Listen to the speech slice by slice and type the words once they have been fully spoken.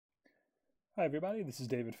Hi everybody, this is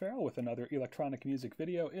David Farrell with another electronic music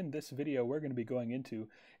video. In this video, we're going to be going into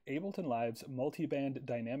Ableton Live's Multiband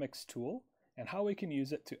Dynamics tool and how we can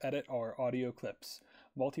use it to edit our audio clips.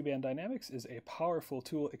 Multiband Dynamics is a powerful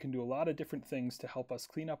tool. It can do a lot of different things to help us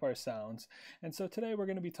clean up our sounds. And so today we're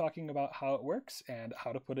going to be talking about how it works and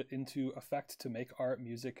how to put it into effect to make our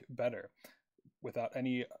music better. Without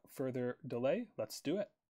any further delay, let's do it.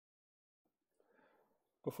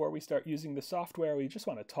 Before we start using the software, we just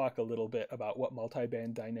want to talk a little bit about what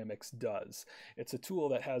Multiband Dynamics does. It's a tool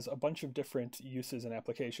that has a bunch of different uses and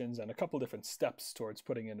applications and a couple different steps towards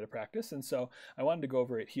putting it into practice, and so I wanted to go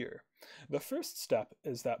over it here. The first step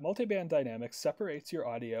is that Multiband Dynamics separates your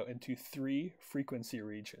audio into 3 frequency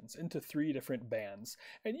regions, into 3 different bands,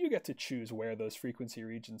 and you get to choose where those frequency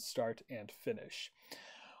regions start and finish.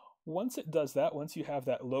 Once it does that, once you have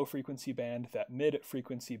that low frequency band, that mid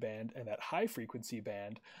frequency band, and that high frequency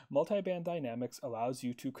band, Multiband Dynamics allows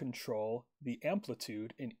you to control the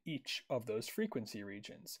amplitude in each of those frequency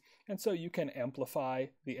regions. And so you can amplify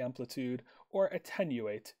the amplitude or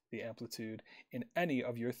attenuate the amplitude in any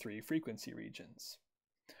of your 3 frequency regions.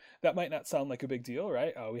 That might not sound like a big deal,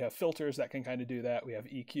 right? We have filters that can kind of do that. We have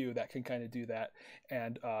EQ that can kind of do that.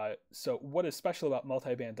 And so what is special about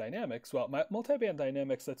Multiband Dynamics? Well, Multiband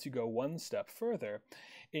Dynamics lets you go one step further.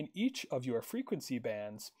 In each of your frequency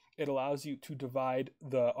bands, it allows you to divide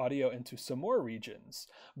the audio into some more regions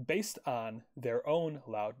based on their own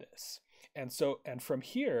loudness. And from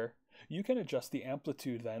here, you can adjust the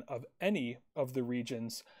amplitude then of any of the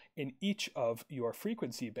regions in each of your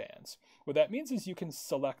frequency bands. What that means is you can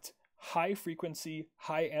select high frequency,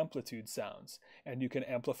 high amplitude sounds, and you can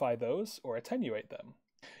amplify those or attenuate them.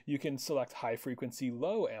 You can select high frequency,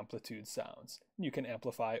 low amplitude sounds. You can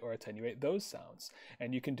amplify or attenuate those sounds.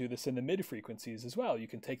 And you can do this in the mid frequencies as well. You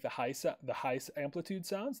can take the high amplitude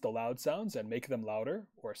sounds, the loud sounds, and make them louder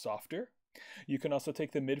or softer. You can also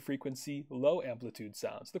take the mid-frequency, low amplitude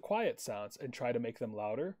sounds, the quiet sounds, and try to make them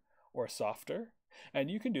louder or softer. And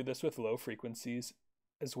you can do this with low frequencies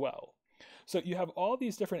as well. So you have all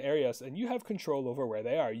these different areas and you have control over where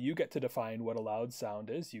they are. You get to define what a loud sound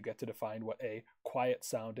is. You get to define what a quiet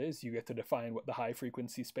sound is. You get to define what the high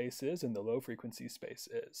frequency space is and the low frequency space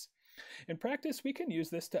is. In practice, we can use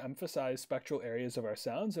this to emphasize spectral areas of our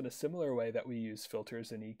sounds in a similar way that we use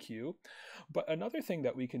filters and EQ. But another thing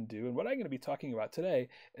that we can do, and what I'm going to be talking about today,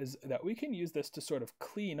 is that we can use this to sort of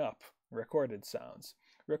clean up recorded sounds.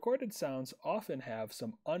 Recorded sounds often have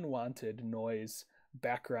some unwanted noise,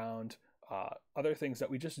 background, other things that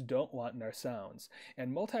we just don't want in our sounds.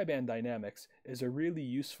 And Multiband Dynamics is a really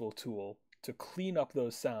useful tool to clean up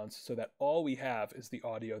those sounds so that all we have is the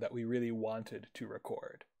audio that we really wanted to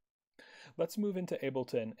record. Let's move into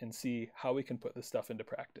Ableton and see how we can put this stuff into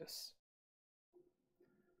practice.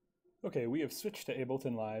 Okay, we have switched to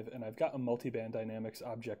Ableton Live and I've got a Multiband Dynamics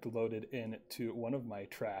object loaded into one of my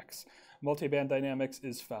tracks. Multiband Dynamics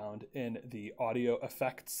is found in the Audio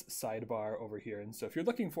Effects sidebar over here. And so if you're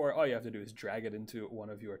looking for it, all you have to do is drag it into one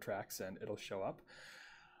of your tracks and it'll show up.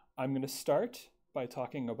 I'm going to start by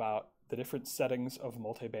talking about the different settings of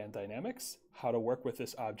Multiband Dynamics, how to work with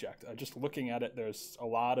this object. Just looking at it, there's a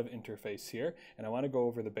lot of interface here, and I want to go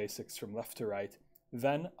over the basics from left to right.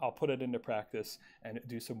 Then I'll put it into practice and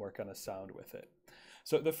do some work on a sound with it.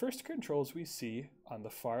 So the first controls we see on the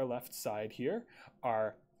far left side here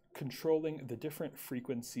are controlling the different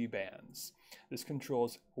frequency bands. This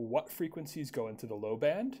controls what frequencies go into the low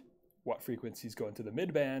band, what frequencies go into the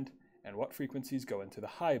mid band, and what frequencies go into the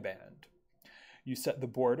high band. You set the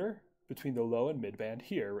border between the low and mid band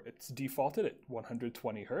here. It's defaulted at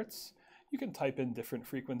 120 Hertz. You can type in different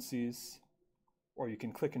frequencies, or you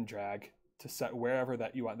can click and drag to set wherever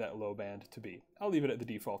that you want that low band to be. I'll leave it at the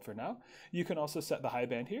default for now. You can also set the high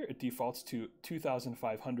band here. It defaults to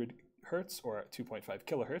 2500 Hertz or 2.5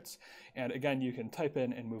 kilohertz. And again, you can type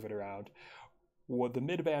in and move it around. Well, the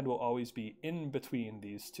mid band will always be in between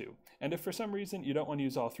these two. And if for some reason you don't want to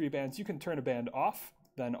use all 3 bands, you can turn a band off.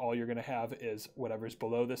 Then all you're going to have is whatever's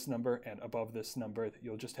below this number and above this number.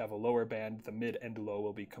 You'll just have a lower band. The mid and low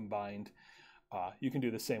will be combined. You can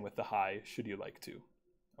do the same with the high, should you like to.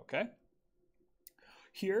 Okay.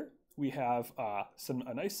 Here we have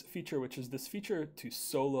a nice feature, which is this feature to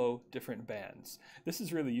solo different bands. This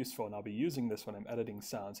is really useful, and I'll be using this when I'm editing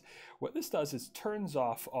sounds. What this does is turns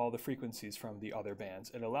off all the frequencies from the other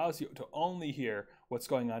bands. It allows you to only hear what's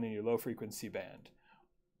going on in your low frequency band.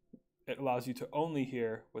 It allows you to only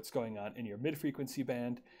hear what's going on in your mid-frequency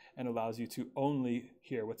band and allows you to only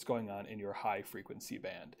hear what's going on in your high-frequency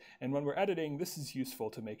band. And when we're editing, this is useful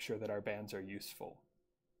to make sure that our bands are useful.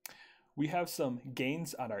 We have some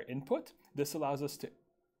gains on our input. This allows us to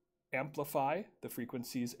amplify the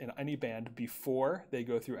frequencies in any band before they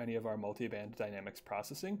go through any of our multiband dynamics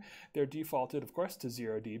processing. They're defaulted, of course, to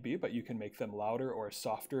 0 dB, but you can make them louder or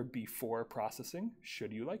softer before processing,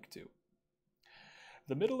 should you like to.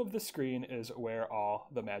 The middle of the screen is where all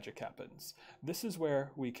the magic happens. This is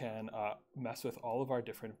where we can mess with all of our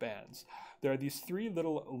different bands. There are these three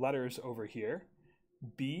little letters over here.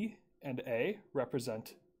 B and A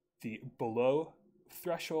represent the below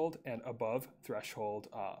threshold and above threshold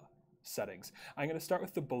settings. I'm going to start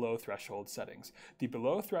with the below threshold settings. The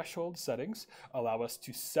below threshold settings allow us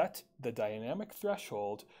to set the dynamic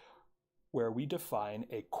threshold where we define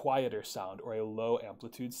a quieter sound or a low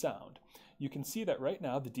amplitude sound. You can see that right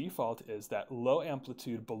now the default is that low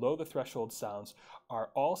amplitude below the threshold sounds are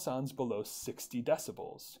all sounds below 60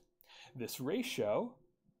 decibels. This ratio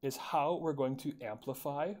is how we're going to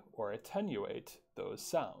amplify or attenuate those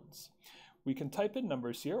sounds. We can type in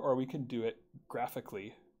numbers here, or we can do it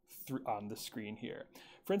graphically on the screen here.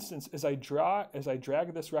 For instance, as I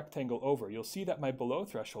drag this rectangle over, you'll see that my below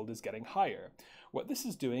threshold is getting higher. What this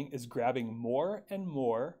is doing is grabbing more and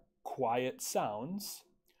more quiet sounds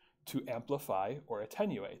to amplify or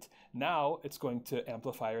attenuate. Now it's going to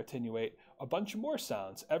amplify or attenuate a bunch more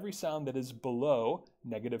sounds, every sound that is below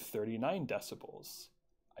 -39 decibels.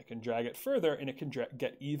 I can drag it further and it can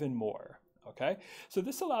get even more. Okay, so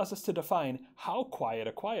this allows us to define how quiet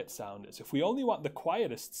a quiet sound is. If we only want the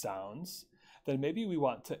quietest sounds, then maybe we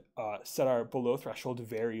want to set our below threshold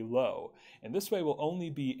very low. And this way we'll only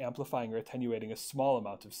be amplifying or attenuating a small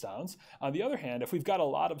amount of sounds. On the other hand, if we've got a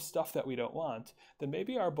lot of stuff that we don't want, then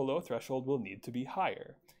maybe our below threshold will need to be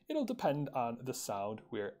higher. It'll depend on the sound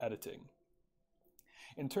we're editing.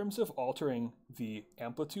 In terms of altering the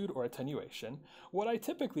amplitude or attenuation, what I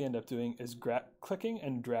typically end up doing is clicking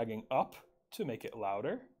and dragging up to make it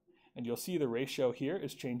louder. And you'll see the ratio here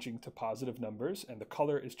is changing to positive numbers and the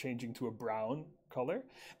color is changing to a brown color.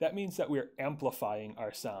 That means that we're amplifying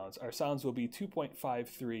our sounds. Our sounds will be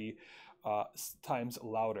 2.53 times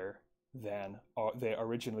louder than they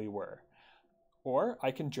originally were. Or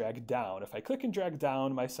I can drag down. If I click and drag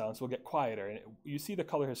down, my sounds will get quieter. And you see the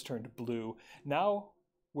color has turned blue. Now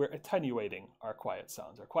we're attenuating our quiet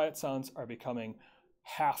sounds. Our quiet sounds are becoming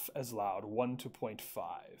half as loud, 1 to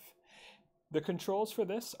 0.5. The controls for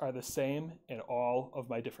this are the same in all of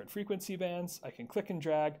my different frequency bands. I can click and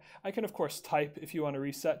drag. I can, of course, type. If you want to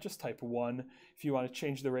reset, just type 1. If you want to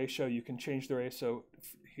change the ratio, you can change the ratio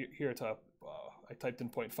here to, I typed in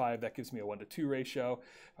 0.5, that gives me a 1 to 2 ratio.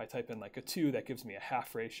 If I type in like a 2, that gives me a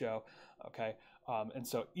half ratio, okay? And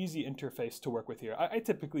so easy interface to work with here. I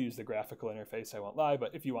typically use the graphical interface, I won't lie,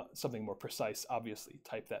 but if you want something more precise, obviously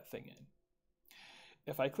type that thing in.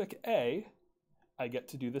 If I click A, I get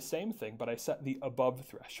to do the same thing, but I set the above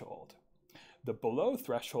threshold. The below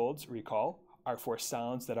thresholds, recall, are for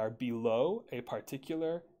sounds that are below a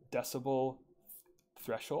particular decibel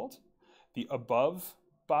threshold. The above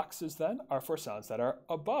boxes then are for sounds that are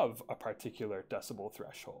above a particular decibel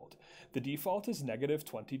threshold. The default is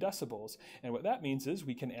 -20 decibels, and what that means is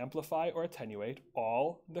we can amplify or attenuate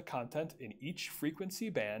all the content in each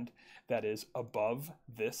frequency band that is above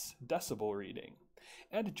this decibel reading.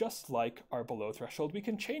 And just like our below threshold, we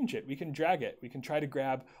can change it, we can drag it, we can try to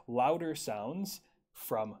grab louder sounds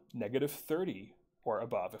from -30 or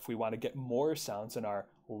above if we want to get more sounds in our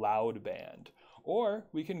loud band. Or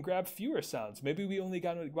we can grab fewer sounds. Maybe we only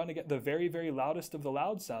want to get the very, very loudest of the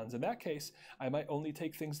loud sounds. In that case, I might only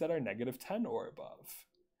take things that are -10 or above.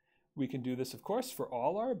 We can do this, of course, for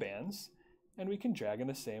all our bands, and we can drag in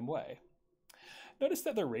the same way. Notice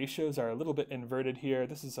that the ratios are a little bit inverted here.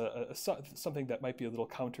 This is something that might be a little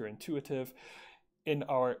counterintuitive. In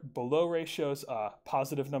our below ratios,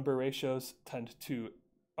 positive number ratios tend to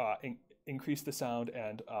increase the sound,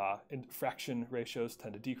 and fraction ratios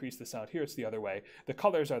tend to decrease the sound. Here it's the other way. The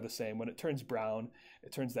colors are the same. When it turns brown,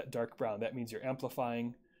 it turns that dark brown. That means you're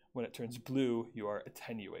amplifying. When it turns blue, you are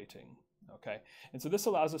attenuating. Okay, and so this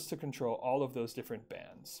allows us to control all of those different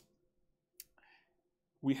bands.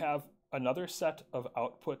 We have another set of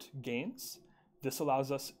output gains. This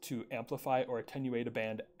allows us to amplify or attenuate a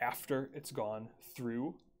band after it's gone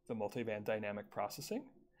through the multiband dynamic processing.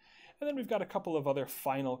 And then we've got a couple of other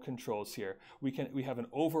final controls here. We have an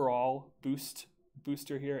overall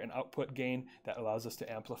booster here, an output gain that allows us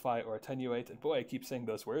to amplify or attenuate. And boy, I keep saying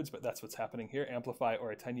those words, but that's what's happening here. Amplify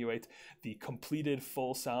or attenuate the completed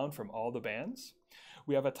full sound from all the bands.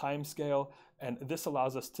 We have a time scale, and this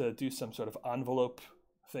allows us to do some sort of envelope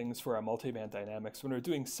things for our multiband dynamics. When we're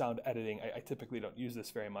doing sound editing, I typically don't use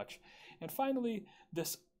this very much. And finally,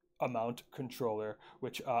 this amount controller,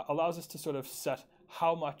 which allows us to sort of set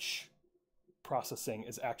how much processing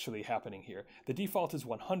is actually happening here. The default is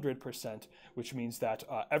 100%, which means that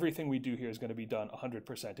everything we do here is going to be done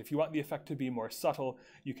 100%. If you want the effect to be more subtle,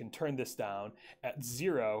 you can turn this down. At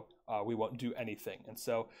 0, we won't do anything. And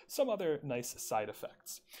so some other nice side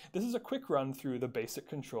effects. This is a quick run through the basic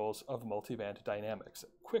controls of Multiband Dynamics.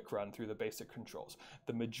 Quick run through the basic controls.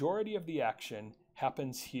 The majority of the action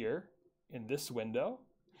happens here in this window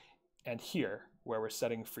and here where we're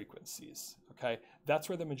setting frequencies. Okay, that's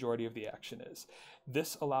where the majority of the action is.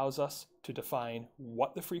 This allows us to define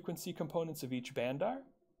what the frequency components of each band are.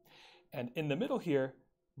 And in the middle here,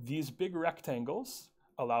 these big rectangles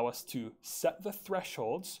allow us to set the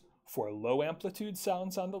thresholds for low amplitude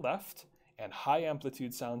sounds on the left and high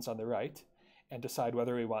amplitude sounds on the right, and decide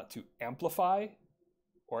whether we want to amplify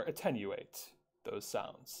or attenuate those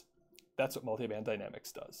sounds. That's what Multiband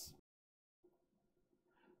Dynamics does.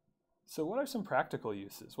 So what are some practical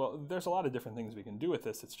uses? Well, there's a lot of different things we can do with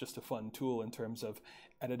this. It's just a fun tool in terms of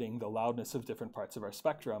editing the loudness of different parts of our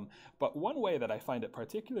spectrum. But one way that I find it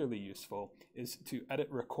particularly useful is to edit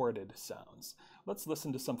recorded sounds. Let's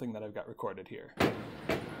listen to something that I've got recorded here.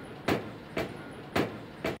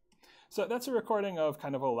 So that's a recording of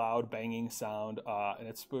kind of a loud banging sound, and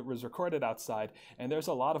it was recorded outside, and there's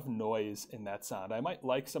a lot of noise in that sound. I might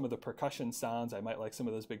like some of the percussion sounds, I might like some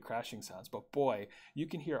of those big crashing sounds, but boy, you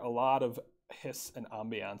can hear a lot of hiss and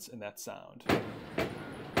ambiance in that sound.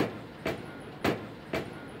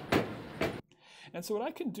 And so what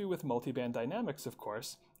I can do with Multiband Dynamics, of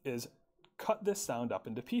course, is cut this sound up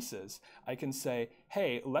into pieces. I can say,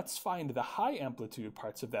 hey, let's find the high amplitude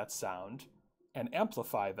parts of that sound and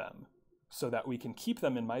amplify them, so that we can keep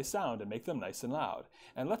them in my sound and make them nice and loud.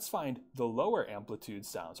 And let's find the lower amplitude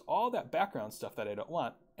sounds, all that background stuff that I don't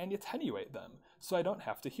want, and attenuate them so I don't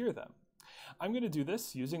have to hear them. I'm going to do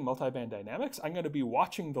this using Multiband Dynamics. I'm going to be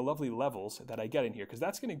watching the lovely levels that I get in here, because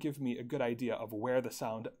that's going to give me a good idea of where the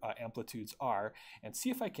sound amplitudes are, and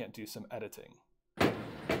see if I can't do some editing.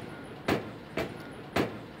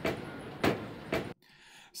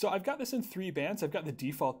 So I've got this in 3 bands. I've got the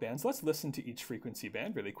default bands. Let's listen to each frequency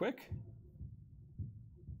band really quick.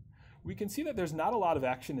 We can see that there's not a lot of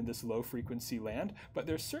action in this low frequency land, but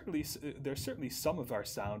there's certainly some of our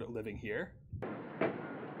sound living here.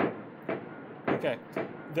 Okay,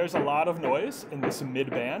 there's a lot of noise in this mid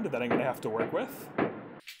band that I'm going to have to work with.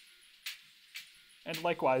 And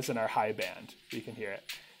likewise in our high band, we can hear it.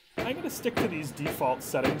 I'm going to stick to these default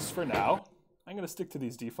settings for now.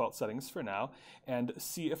 And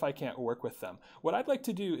see if I can't work with them. What I'd like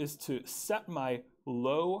to do is to set my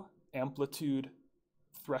low amplitude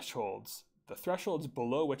thresholds, the thresholds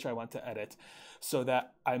below which I want to edit, so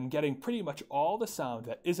that I'm getting pretty much all the sound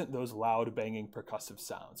that isn't those loud banging percussive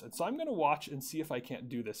sounds. And so I'm going to watch and see if I can't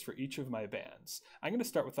do this for each of my bands. I'm going to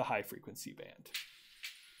start with the high frequency band.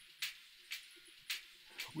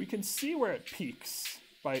 We can see where it peaks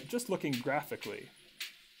by just looking graphically.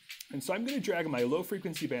 And so I'm going to drag my low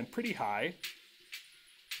frequency band pretty high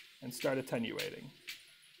and start attenuating.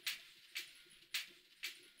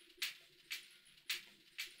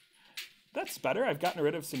 That's better. I've gotten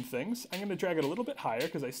rid of some things. I'm going to drag it a little bit higher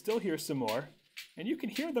because I still hear some more. And you can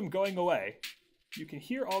hear them going away. You can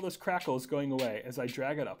hear all those crackles going away as I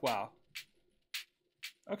drag it up. Wow.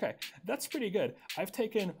 Okay, that's pretty good. I've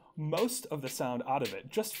taken most of the sound out of it.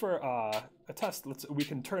 Just for a test, we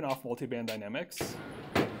can turn off Multiband Dynamics.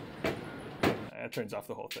 It turns off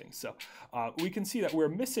the whole thing. So we can see that we're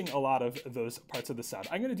missing a lot of those parts of the sound.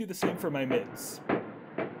 I'm going to do the same for my mids.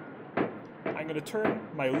 I'm going to turn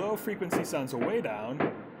my low frequency sounds way down,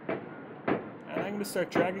 and I'm going to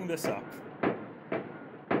start dragging this up.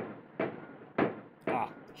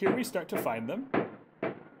 Here we start to find them.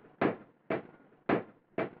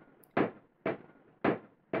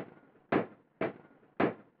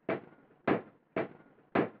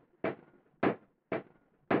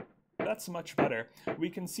 That's much better.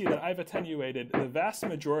 We can see that I've attenuated the vast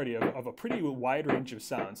majority of a pretty wide range of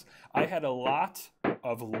sounds. I had a lot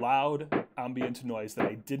of loud ambient noise that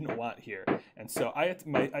I didn't want here. And so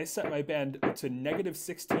I set my band to negative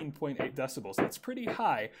 16.8 decibels. That's pretty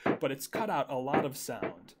high, but it's cut out a lot of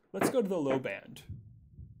sound. Let's go to the low band.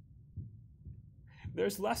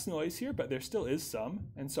 There's less noise here, but there still is some.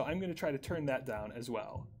 And so I'm going to try to turn that down as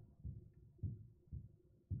well.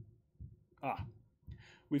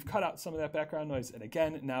 We've cut out some of that background noise, and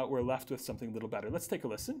again, now we're left with something a little better. Let's take a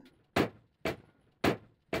listen.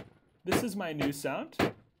 This is my new sound.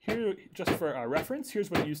 Here, just for our reference, here's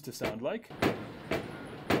what it used to sound like.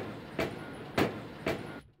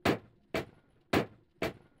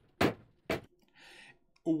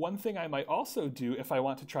 One thing I might also do if I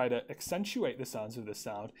want to try to accentuate the sounds of this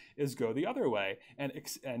sound is go the other way and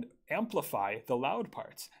amplify the loud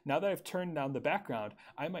parts. Now that I've turned down the background,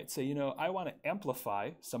 I might say, you know, I want to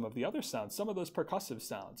amplify some of the other sounds, some of those percussive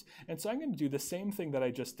sounds. And so I'm going to do the same thing that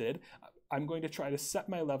I just did. I'm going to try to set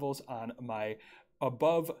my levels on my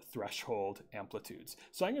above threshold amplitudes.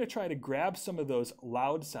 So I'm going to try to grab some of those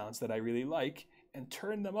loud sounds that I really like and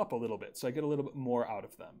turn them up a little bit so I get a little bit more out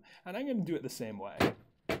of them. And I'm going to do it the same way.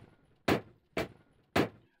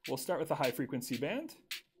 We'll start with the high frequency band,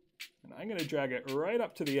 and I'm going to drag it right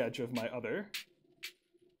up to the edge of my other,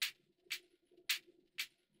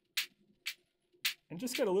 and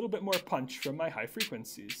just get a little bit more punch from my high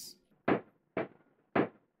frequencies. I'll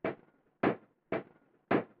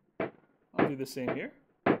do the same here,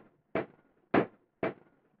 and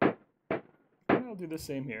I'll do the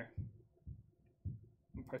same here.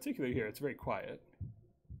 In particular here, it's very quiet.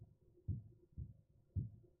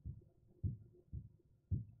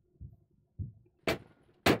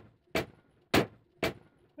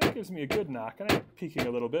 Gives me a good knock, and I'm peaking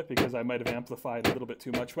a little bit because I might have amplified a little bit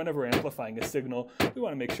too much. Whenever we're amplifying a signal, we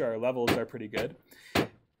want to make sure our levels are pretty good.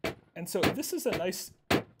 And so this is a nice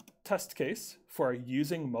test case for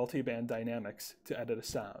using multiband dynamics to edit a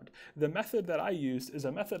sound. The method that I used is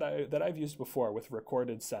a method that I've used before with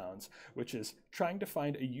recorded sounds, which is trying to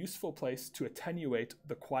find a useful place to attenuate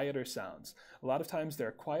the quieter sounds. A lot of times there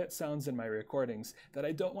are quiet sounds in my recordings that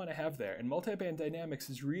I don't want to have there, and multiband dynamics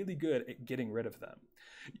is really good at getting rid of them.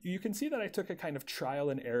 You can see that I took a kind of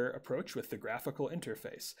trial and error approach with the graphical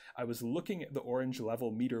interface. I was looking at the orange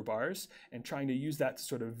level meter bars and trying to use that to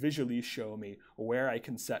sort of visually show me where I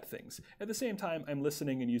can set things. At the same time, I'm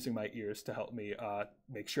listening and using my ears to help me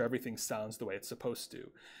make sure everything sounds the way it's supposed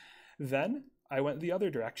to. Then I went the other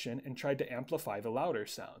direction and tried to amplify the louder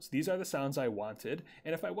sounds. These are the sounds I wanted,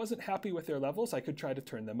 and if I wasn't happy with their levels, I could try to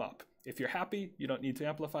turn them up. If you're happy, you don't need to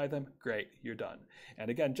amplify them, great, you're done. And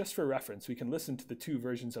again, just for reference, we can listen to the two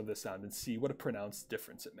versions of this sound and see what a pronounced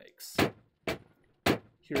difference it makes.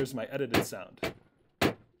 Here's my edited sound,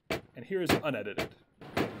 and here's unedited.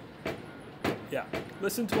 Yeah,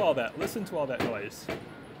 listen to all that noise.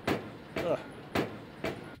 Ugh.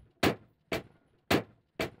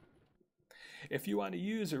 If you want to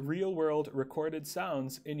use real-world recorded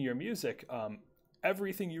sounds in your music,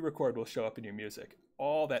 everything you record will show up in your music,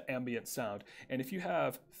 all that ambient sound. And if you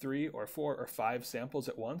have 3 or 4 or 5 samples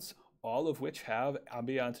at once, all of which have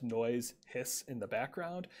ambient noise hiss in the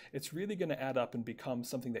background, it's really going to add up and become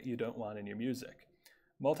something that you don't want in your music.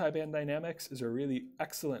 Multiband dynamics is a really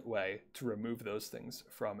excellent way to remove those things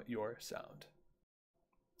from your sound.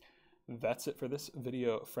 That's it for this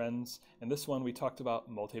video, friends. In this one, we talked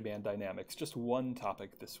about multiband dynamics, just one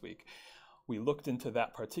topic this week. We looked into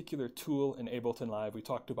that particular tool in Ableton Live. We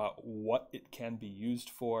talked about what it can be used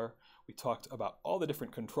for. We talked about all the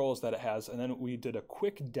different controls that it has, and then we did a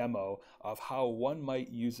quick demo of how one might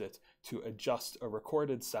use it to adjust a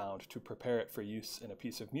recorded sound to prepare it for use in a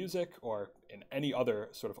piece of music or in any other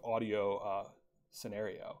sort of audio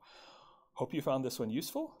scenario. Hope you found this one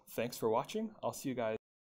useful. Thanks for watching. I'll see you guys